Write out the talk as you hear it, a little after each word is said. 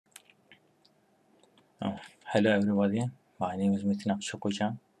Oh, hello everybody, my name is Metin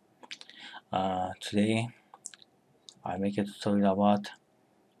Akşakoca. Today I make a tutorial about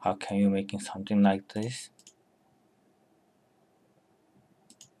how can you making something like this.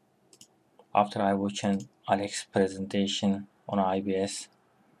 After I watch an Alex presentation on IBS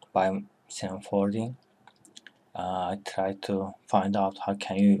by 740, I try to find out how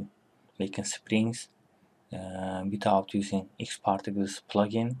can you making springs without using Xparticles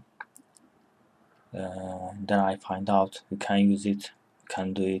plugin. Then I find out you can use it, you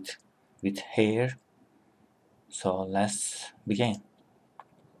can do it with hair. So let's begin.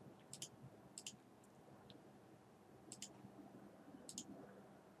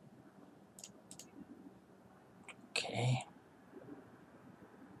 Okay.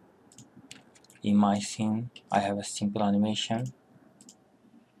 In my scene, I have a simple animation,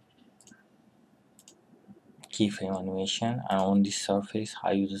 keyframe animation, and on this surface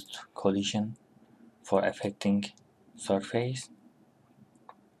I used collision for affecting surface.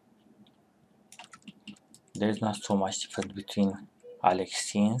 There is not so much difference between Alex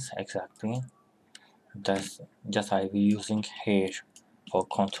scenes exactly. Just I will using hair for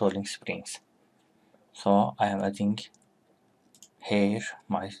controlling springs. So I am adding hair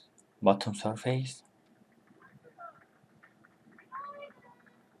my bottom surface,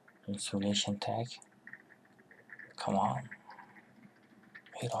 simulation tag. Come on,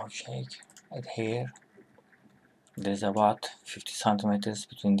 hero shake, add hair. There's about 50 centimeters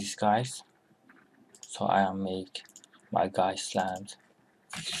between these guys, so I am make my guy slant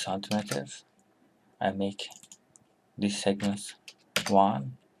 50 centimeters. I make these segments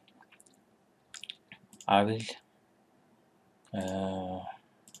 1. I will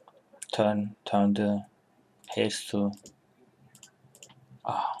turn the hairs to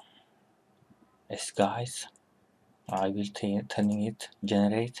S guys. I will turning it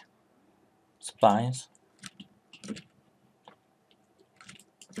generate splines.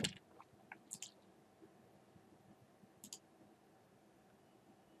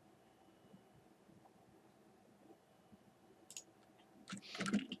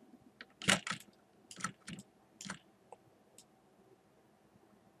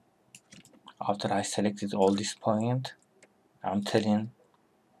 After I selected all this point, I'm telling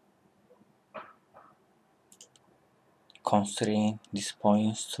constrain these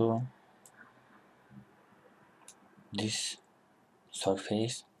points to this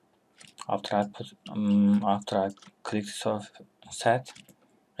surface. After I click set,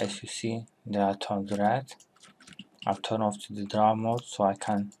 as you see, they are turned red. I'll turn off the draw mode so I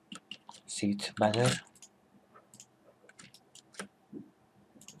can see it better.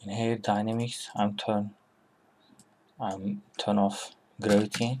 In here dynamics, I'm turn off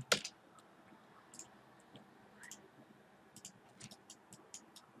gravity.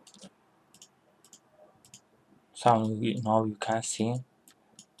 So now you can see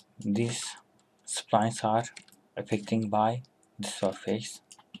these splines are affecting by the surface.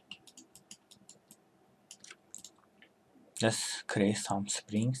 Let's create some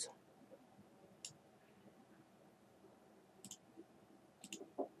springs.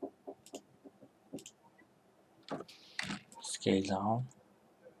 Scale down.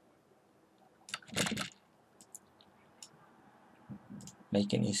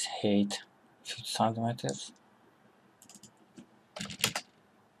 Making its height 50 centimeters.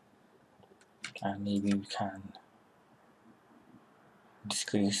 And maybe we can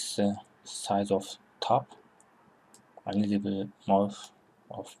decrease the size of top, a little bit more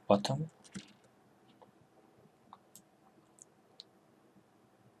of bottom.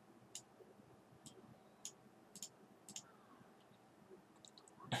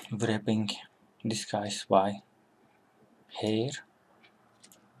 Wrapping this guys by hair.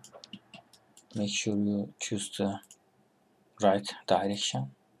 Make sure you choose the right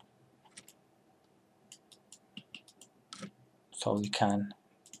direction so we can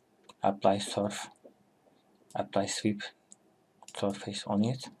apply sweep surface on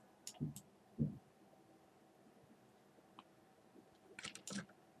it.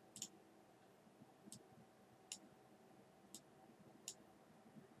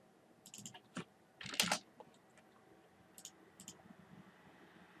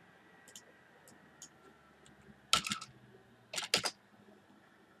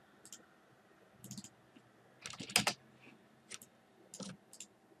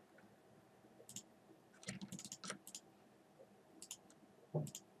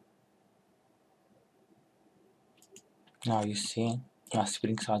 Now you see our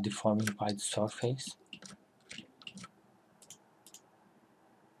springs are deforming by the surface.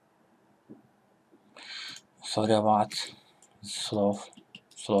 Sorry about the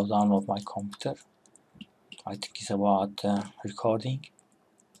slow down of my computer. I think it's about recording.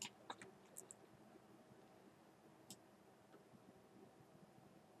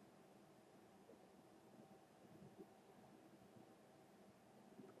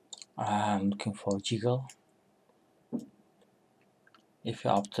 I'm looking for jiggle. If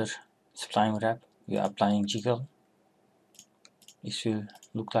you after spline wrap you're applying jiggle, it will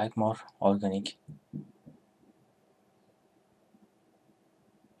look like more organic.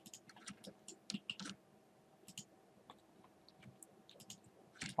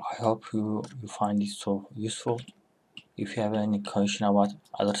 I hope you find it so useful. If you have any question about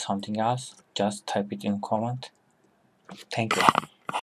other something else, just type it in comment. Thank you.